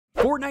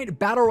Fortnite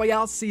Battle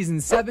Royale Season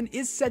 7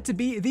 is set to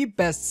be the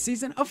best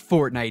season of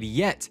Fortnite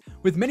yet.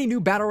 With many new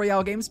Battle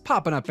Royale games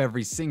popping up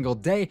every single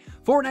day,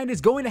 Fortnite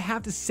is going to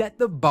have to set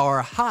the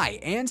bar high,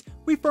 and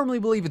we firmly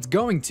believe it's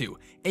going to.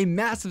 A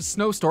massive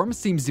snowstorm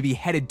seems to be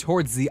headed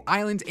towards the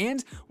island,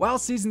 and while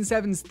Season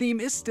 7's theme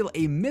is still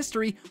a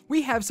mystery,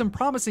 we have some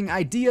promising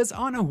ideas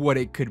on what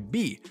it could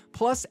be.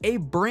 Plus, a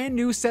brand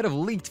new set of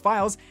leaked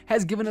files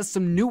has given us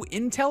some new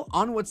intel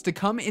on what's to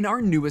come in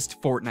our newest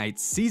Fortnite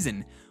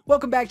season.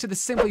 Welcome back to the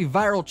Simply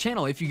Viral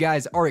channel. If you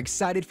guys are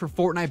excited for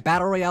Fortnite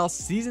Battle Royale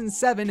Season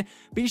 7,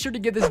 be sure to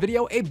give this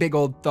video a big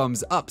old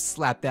thumbs up,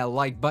 slap that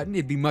like button,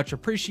 it'd be much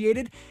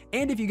appreciated.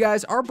 And if you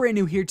guys are brand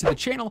new here to the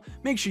channel,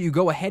 make sure you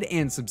go ahead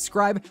and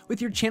subscribe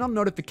with your channel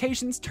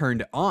notifications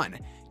turned on.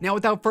 Now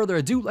without further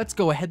ado, let's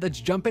go ahead, let's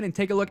jump in and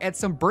take a look at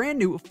some brand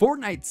new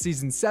Fortnite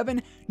Season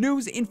 7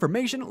 news,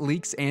 information,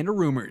 leaks, and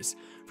rumors.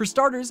 For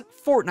starters,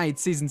 Fortnite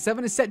Season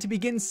 7 is set to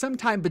begin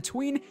sometime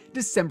between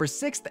December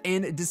 6th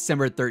and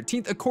December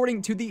 13th,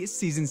 according to the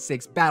Season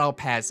 6 Battle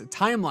Pass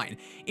timeline.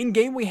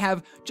 In-game, we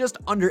have just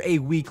under a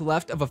week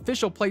left of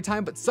official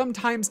playtime, but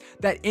sometimes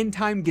that end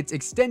time gets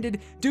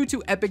extended due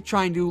to Epic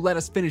trying to let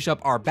us finish up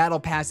our Battle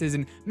Passes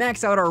and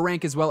max out our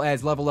rank as well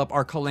as level up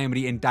our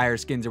Calamity and Dire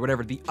skins or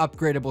whatever the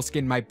upgradable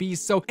skin might be.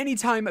 So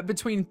anytime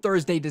between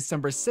Thursday,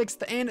 December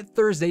 6th and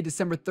Thursday,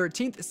 December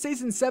 13th,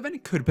 Season 7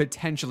 could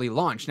potentially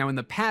launch. Now in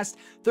the past,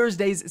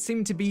 Thursdays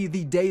seem to be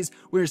the days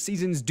where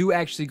seasons do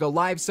actually go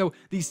live, so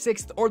the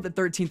 6th or the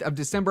 13th of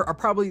December are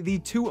probably the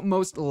two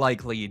most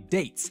likely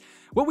dates.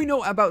 What we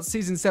know about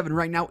Season 7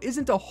 right now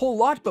isn't a whole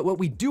lot, but what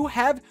we do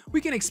have,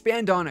 we can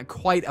expand on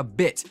quite a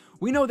bit.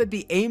 We know that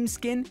the AIM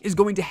skin is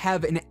going to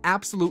have an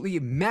absolutely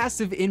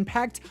massive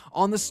impact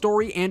on the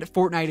story and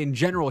Fortnite in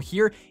general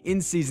here in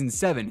Season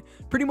 7.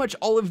 Pretty much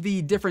all of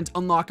the different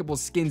unlockable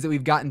skins that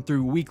we've gotten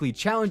through weekly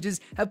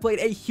challenges have played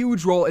a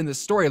huge role in the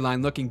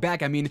storyline. Looking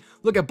back, I mean,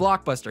 look at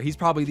Blockbuster. He's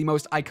probably the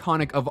most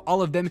iconic of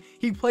all of them.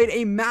 He played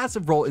a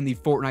massive role in the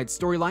Fortnite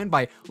storyline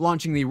by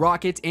launching the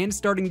rocket and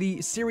starting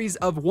the series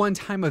of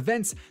one-time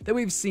events that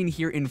we've seen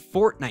here in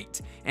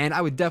Fortnite. And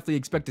I would definitely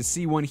expect to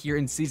see one here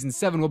in Season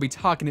 7. We'll be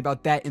talking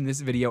about that in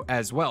this video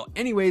as well.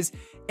 Anyways,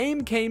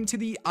 AIM came to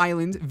the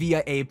island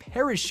via a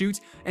parachute,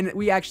 and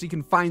we actually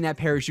can find that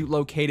parachute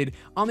located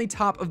on the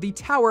top of the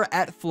tower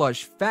at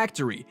Flush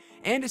Factory.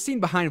 And seen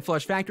behind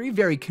Flush Factory,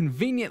 very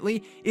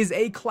conveniently, is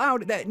a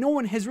cloud that no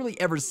one has really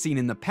ever seen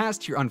in the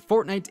past here on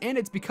Fortnite, and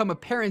it's become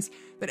apparent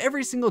that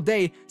every single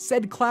day,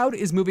 said cloud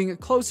is moving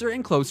closer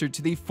and closer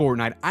to the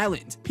Fortnite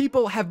island.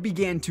 People have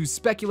began to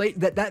speculate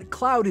that that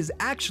cloud is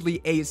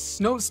actually a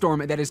snowstorm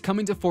that is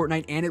coming to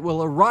Fortnite, and it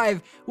will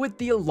arrive with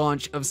the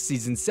launch of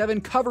Season 7,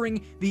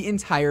 covering the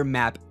entire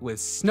map with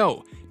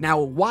snow.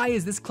 Now, why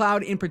is this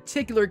cloud in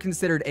particular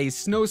considered a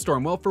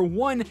snowstorm? Well, for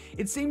one,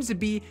 it seems to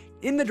be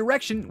in the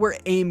direction where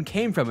AIM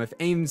came from. If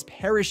AIM's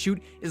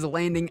parachute is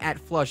landing at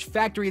Flush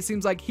Factory, it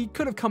seems like he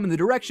could have come in the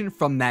direction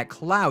from that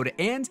cloud.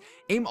 And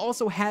AIM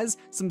also has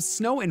some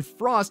snow and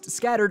frost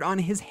scattered on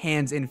his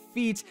hands and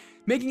feet,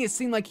 making it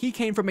seem like he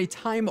came from a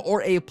time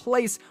or a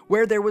place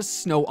where there was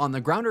snow on the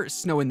ground or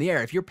snow in the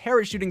air. If you're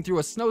parachuting through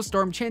a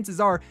snowstorm,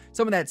 chances are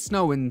some of that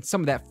snow and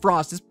some of that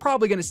frost is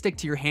probably going to stick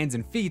to your hands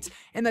and feet,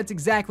 and that's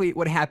exactly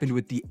what happened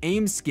with the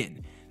AIM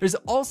skin. There's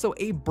also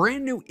a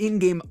brand new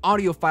in-game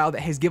audio file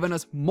that has given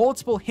us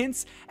multiple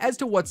hints as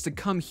to what's to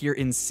come here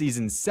in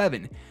Season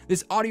 7.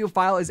 This audio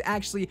file is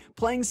actually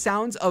playing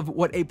sounds of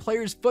what a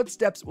player's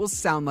footsteps will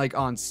sound like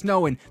on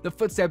snow, and the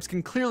footsteps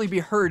can clearly be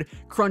heard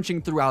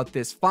crunching throughout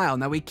this file.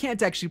 Now, we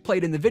can't actually play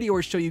it in the video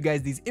or show you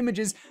guys these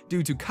images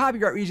due to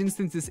copyright reasons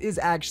since this is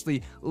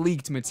actually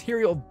leaked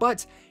material,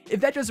 but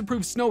if that doesn't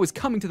prove snow is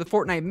coming to the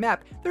Fortnite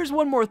map, there's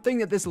one more thing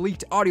that this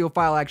leaked audio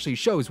file actually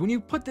shows. When you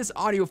put this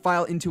audio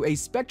file into a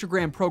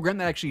spectrogram program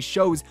that actually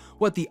shows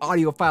what the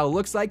audio file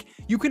looks like,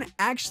 you can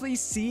actually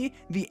see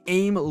the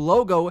AIM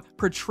logo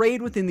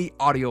portrayed within the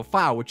audio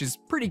file, which is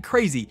pretty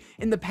crazy.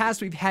 In the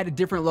past, we've had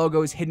different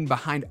logos hidden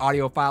behind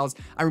audio files.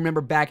 I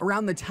remember back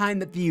around the time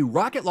that the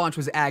rocket launch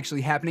was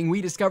actually happening,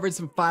 we discovered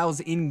some files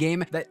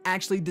in-game that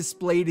actually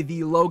displayed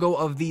the logo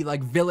of the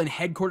villain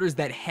headquarters,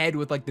 that head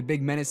with the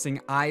big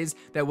menacing eyes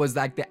that was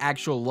the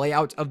actual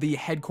layout of the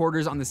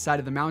headquarters on the side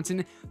of the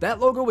mountain. That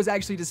logo was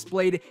actually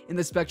displayed in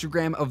the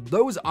spectrogram of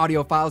those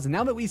audio files, and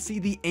now that we see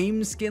the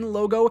AIM skin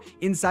logo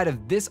inside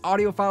of this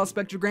audio file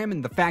spectrogram,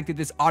 and the fact that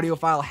this audio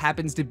file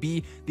happens to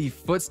be the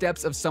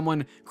footsteps of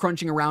someone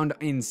crunching around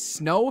in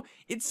snow,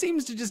 it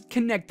seems to just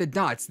connect the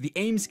dots. The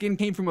AIM skin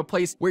came from a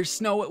place where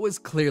snow was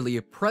clearly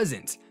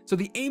present. So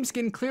the AIM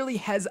skin clearly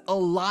has a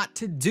lot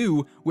to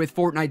do with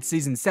Fortnite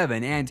Season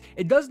 7, and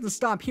it doesn't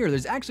stop here.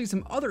 There's actually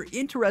some other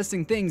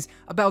interesting things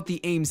about the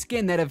AIM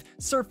skin that have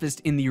surfaced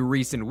in the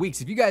recent weeks.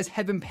 If you guys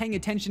have been paying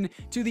attention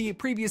to the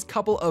previous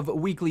couple of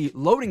weekly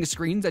loading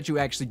screens that you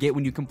actually get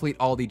when you complete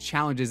all the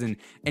challenges in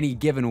any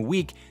given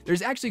week,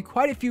 there's actually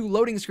quite a few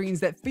loading screens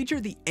that feature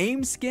the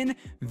AIM skin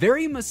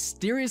very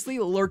mysteriously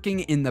lurking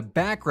in the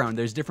background.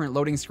 There's different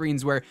loading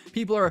screens where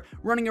people are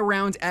running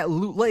around at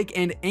Loot Lake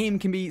and AIM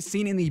can be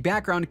seen in the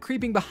background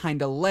creeping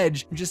behind a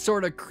ledge, just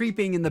sort of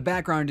creeping in the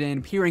background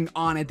and peering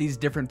on at these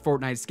different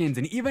Fortnite skins.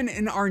 And even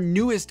in our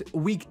newest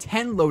week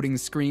 10 loading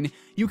screen,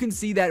 you can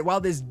see that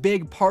while this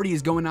big party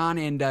is going on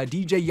and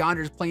DJ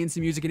Yonder's playing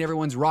some music and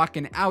everyone's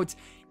rocking out,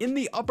 in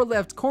the upper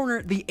left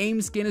corner, the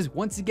AIM skin is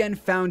once again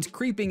found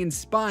creeping and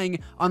spying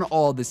on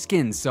all the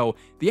skins. So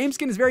the AIM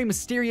skin is very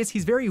mysterious,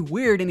 he's very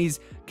weird, and he's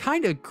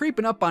kind of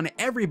creeping up on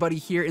everybody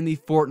here in the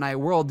Fortnite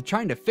world,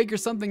 trying to figure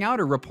something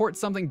out or report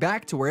something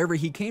back to wherever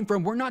he came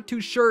from. We're not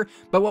too sure,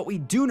 but what we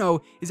do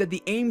know is that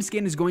the AIM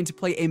skin is going to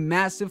play a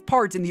massive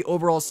part in the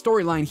overall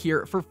storyline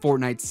here for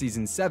Fortnite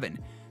Season 7.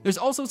 There's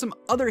also some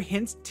other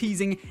hints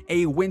teasing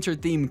a winter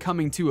theme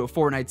coming to a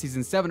Fortnite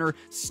Season 7, or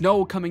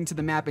snow coming to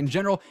the map in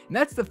general, and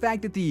that's the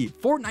fact that the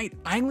Fortnite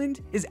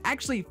island is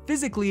actually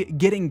physically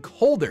getting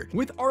colder.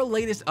 With our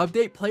latest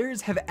update,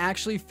 players have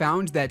actually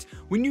found that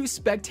when you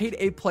spectate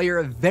a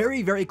player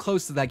very, very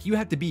close to, like, you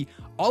have to be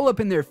all up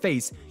in their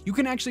face, you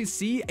can actually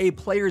see a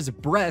player's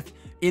breath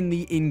in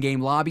the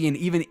in-game lobby and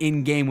even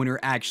in-game when you're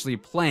actually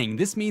playing.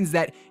 This means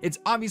that it's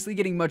obviously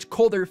getting much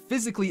colder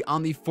physically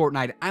on the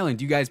Fortnite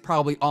island. You guys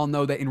probably all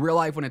know that in real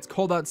life, when it's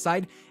cold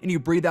outside and you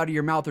breathe out of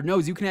your mouth or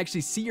nose, you can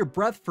actually see your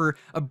breath for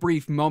a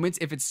brief moment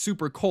if it's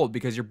super cold,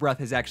 because your breath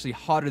is actually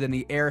hotter than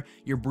the air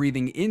you're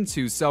breathing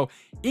into. So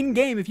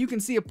in-game, if you can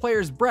see a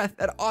player's breath,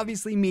 that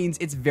obviously means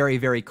it's very,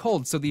 very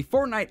cold. So the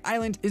Fortnite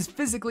island is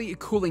physically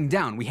cooling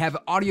down. We have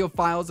audio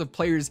files of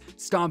players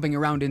stomping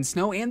around in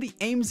snow, and the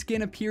AIM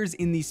skin appears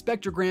in the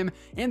spectrogram,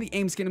 and the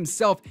AIM skin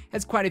himself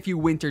has quite a few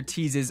winter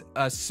teases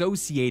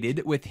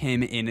associated with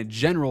him in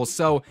general.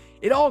 So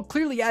it all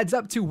clearly adds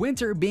up to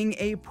winter being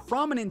a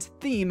prominent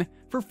theme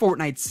for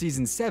Fortnite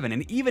Season 7.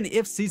 And even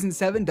if Season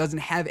 7 doesn't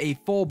have a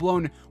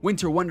full-blown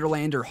winter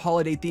wonderland or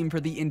holiday theme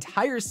for the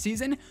entire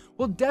season,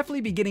 we'll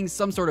definitely be getting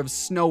some sort of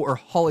snow or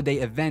holiday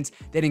event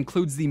that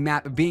includes the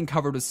map being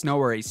covered with snow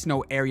or a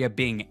snow area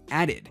being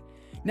added.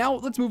 Now,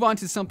 let's move on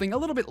to something a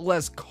little bit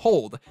less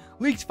cold.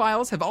 Leaked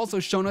files have also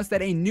shown us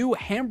that a new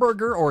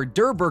hamburger or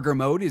Durburger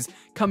mode is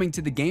coming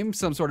to the game,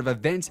 some sort of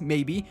event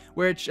maybe,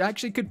 which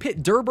actually could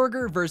pit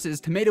Durburger versus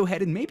Tomato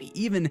Head and maybe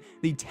even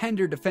the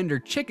Tender Defender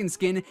chicken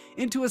skin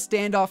into a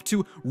standoff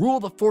to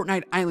rule the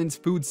Fortnite Island's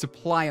food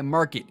supply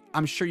market.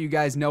 I'm sure you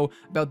guys know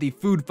about the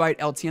food fight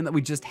LTM that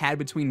we just had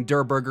between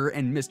Durburger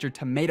and Mr.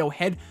 Tomato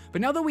Head,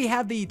 but now that we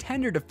have the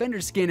Tender Defender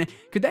skin,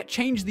 could that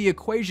change the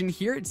equation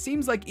here? It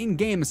seems like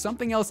in-game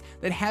something else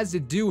that has to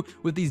do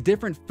with these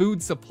different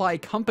food supply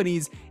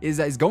companies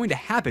is going to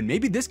happen.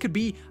 Maybe this could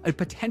be a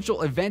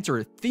potential event or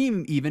a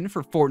theme even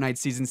for Fortnite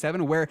Season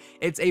 7, where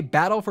it's a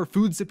battle for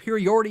food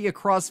superiority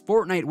across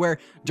Fortnite, where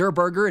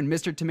Durburger and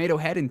Mr. Tomato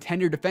Head and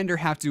Tender Defender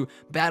have to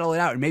battle it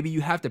out, and maybe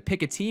you have to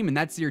pick a team, and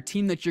that's your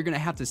team that you're going to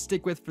have to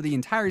stick with for the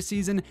entire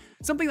season.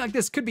 Something like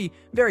this could be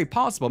very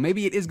possible.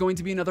 Maybe it is going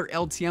to be another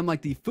LTM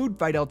like the food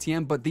fight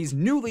LTM, but these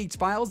new leaked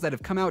files that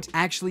have come out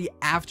actually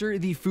after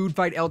the food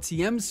fight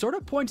LTM sort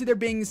of point to there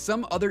being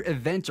some other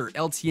event or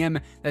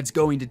LTM that's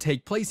going to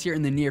take place here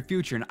in the near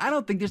future, and I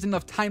don't think there's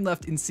enough time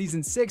left in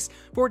Season 6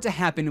 for it to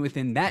happen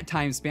within that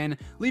time span,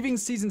 leaving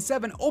Season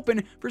 7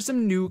 open for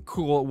some new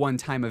cool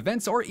one-time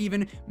events or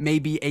even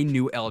maybe a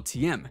new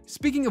LTM.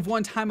 Speaking of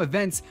one-time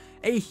events,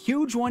 a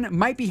huge one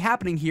might be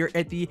happening here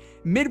at the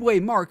midway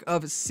mark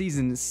of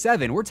Season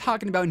 7. We're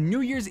talking about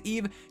New Year's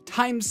Eve,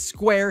 Times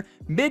Square,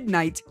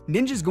 midnight.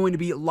 Ninja's going to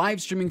be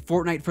live streaming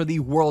Fortnite for the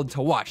world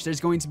to watch.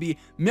 There's going to be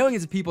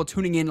millions of people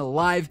tuning in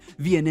live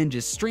via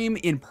Ninja's stream,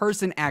 in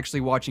person,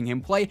 actually watching him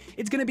play.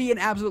 It's going to be an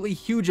absolutely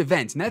huge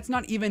event, and that's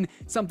not even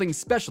something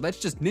special. That's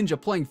just Ninja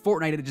playing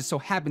Fortnite, and it just so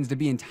happens to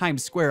be in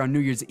Times Square on New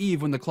Year's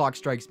Eve when the clock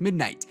strikes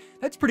midnight.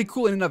 That's pretty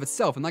cool in and of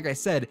itself, and like I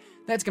said,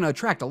 that's going to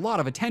attract a lot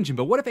of attention.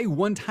 But what if a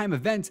one-time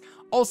event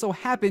also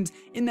happened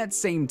in that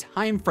same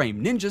time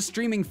frame? Ninja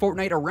streaming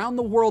Fortnite around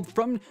the world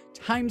from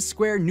Times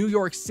Square, New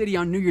York City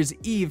on New Year's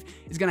Eve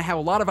is going to have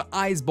a lot of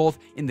eyes both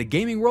in the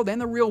gaming world and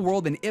the real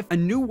world, and if a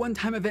new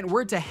one-time event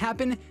were to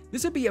happen,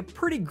 this would be a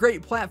pretty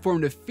great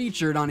platform to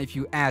feature it on if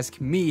you ask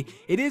me.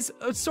 It is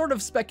a sort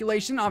of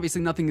speculation,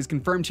 obviously nothing is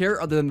confirmed here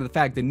other than the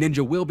fact that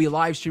Ninja will be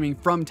live streaming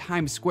from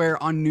Times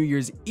Square on New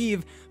Year's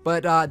Eve,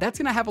 but that's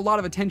going to have a lot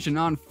of attention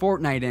on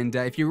Fortnite, and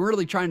if you're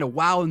really trying to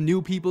wow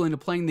new people into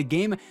playing the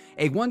game,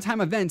 a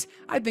one-time event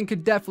I think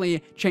could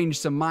definitely change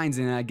some minds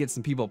and get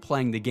some people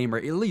playing the game, or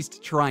at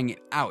least trying it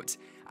out.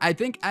 I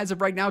think as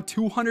of right now,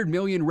 200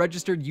 million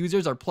registered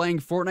users are playing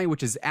Fortnite,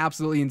 which is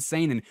absolutely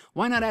insane, and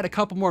why not add a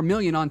couple more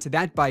million onto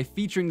that by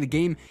featuring the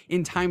game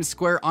in Times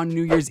Square on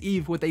New Year's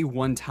Eve with a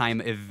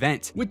one-time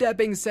event. With that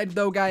being said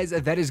though, guys,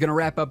 that is going to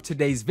wrap up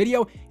today's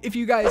video. If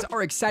you guys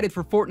are excited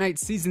for Fortnite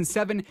Season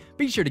 7,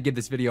 be sure to give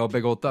this video a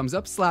big old thumbs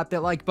up, slap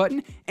that like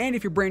button, and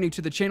if you're brand new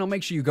to the channel,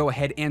 make sure you go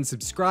ahead and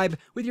subscribe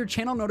with your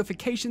channel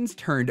notifications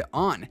turned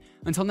on.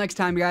 Until next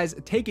time, guys,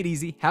 take it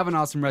easy, have an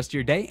awesome rest of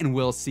your day, and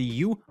we'll see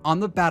you on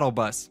the battle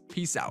bus.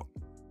 Peace out.